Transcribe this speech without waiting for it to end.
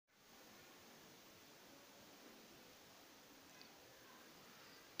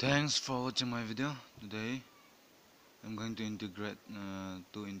Thanks for watching my video. Today I'm going to integrate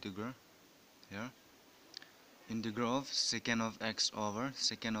two integral here. Integral of secant of x over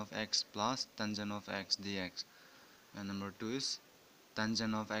secant of x plus tangent of x dx. And number 2 is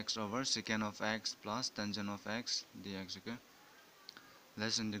tangent of x over secant of x plus tangent of x dx. Okay.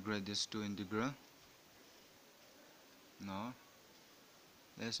 Let's integrate these two integral. Now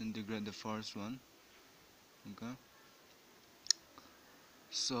let's integrate the first one. Okay.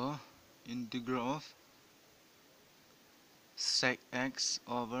 So integral of sec x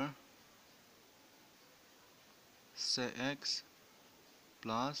over sec x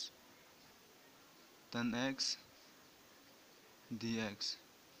plus tan x dx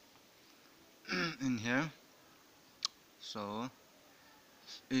in here. So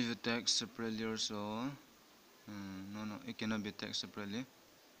if you take separately or so, no, it cannot be taken separately.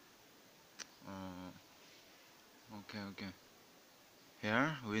 Okay.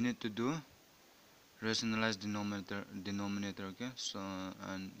 Here we need to do rationalize denominator. Okay, so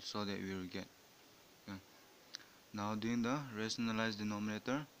that we will get. Okay. Now doing the rationalized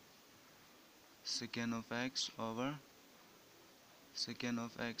denominator, secant of x over secant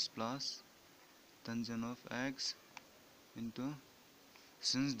of x plus tangent of x into,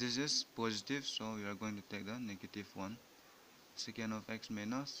 since this is positive, so we are going to take the negative one, secant of x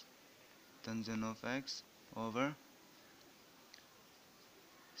minus tangent of x over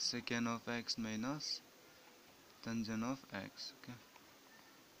secant of x minus tangent of x. Okay,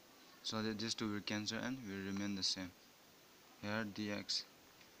 so that these two will cancel and will remain the same. Here dx.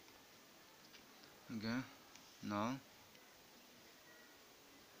 Okay, now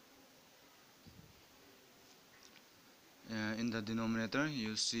in the denominator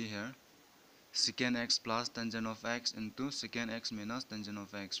you see here secant x plus tangent of x into secant x minus tangent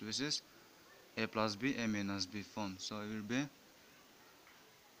of x, which is a plus b, a minus b form. So it will be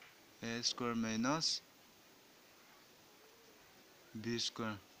a square minus b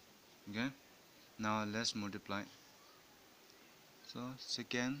square. Okay, now let's multiply. So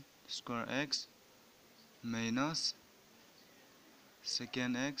secant square x minus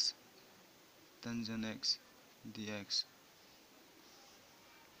secant x tangent x dx.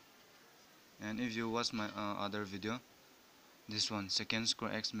 And if you watch my other video, this one secant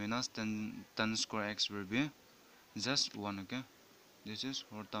square x minus tan square x will be just 1. Okay, this is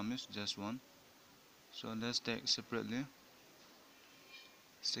whole term is just 1. So let's take separately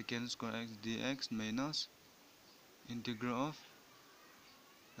secant square x dx minus integral of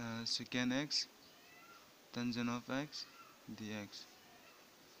secant x tangent of x dx.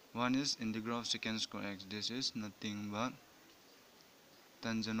 One is integral of secant square x, this is nothing but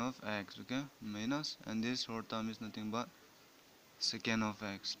tangent of x, okay, minus, and this whole term is nothing but secant of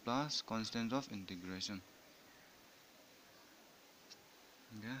x plus constant of integration.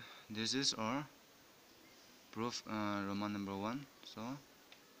 Okay, this is our proof, Roman number 1. So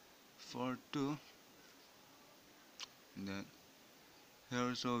for 2, that here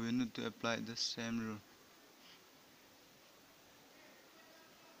also we need to apply the same rule.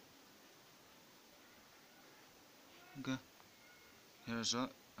 Okay, here also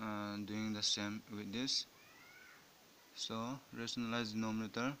doing the same with this. So rationalize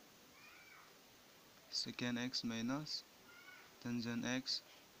denominator secant x minus tangent x,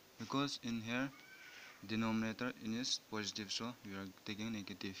 because in here denominator is positive, so we are taking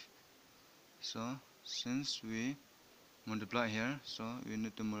negative. So since we multiply here, so we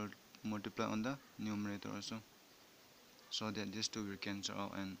need to multiply on the numerator also, so that these two will cancel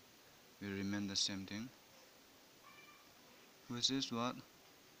out and will remain the same thing, which is what,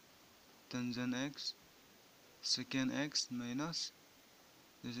 tangent x secant x minus,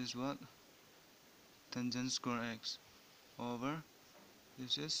 this is what, tangent square x over,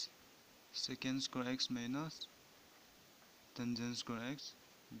 this is secant square x minus tangent square x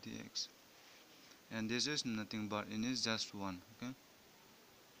dx. And this is nothing but it is just 1. Okay,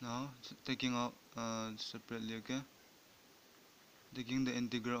 now taking out separately. Okay, taking the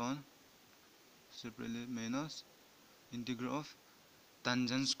integral on separately, minus integral of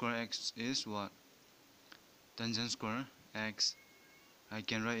tangent square x is what, tangent square x I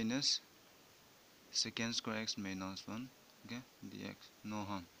can write in as secant square x minus 1. Okay, dx, no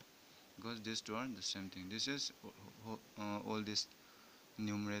harm, because these two are the same thing. This is all this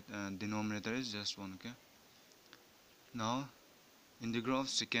denominator is just 1. Okay, now integral of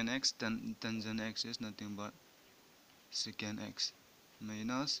secant x tangent x is nothing but secant x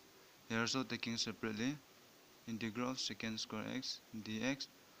minus, here also taking separately, integral of secant square x dx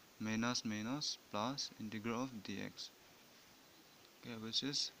minus plus integral of dx. Okay, which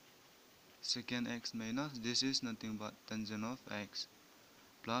is secant x minus, this is nothing but tangent of x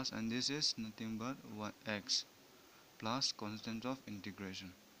plus, and this is nothing but x plus constant of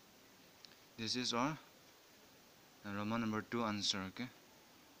integration. This is our Roman number 2 answer. Okay,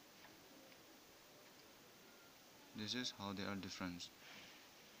 this is how they are different.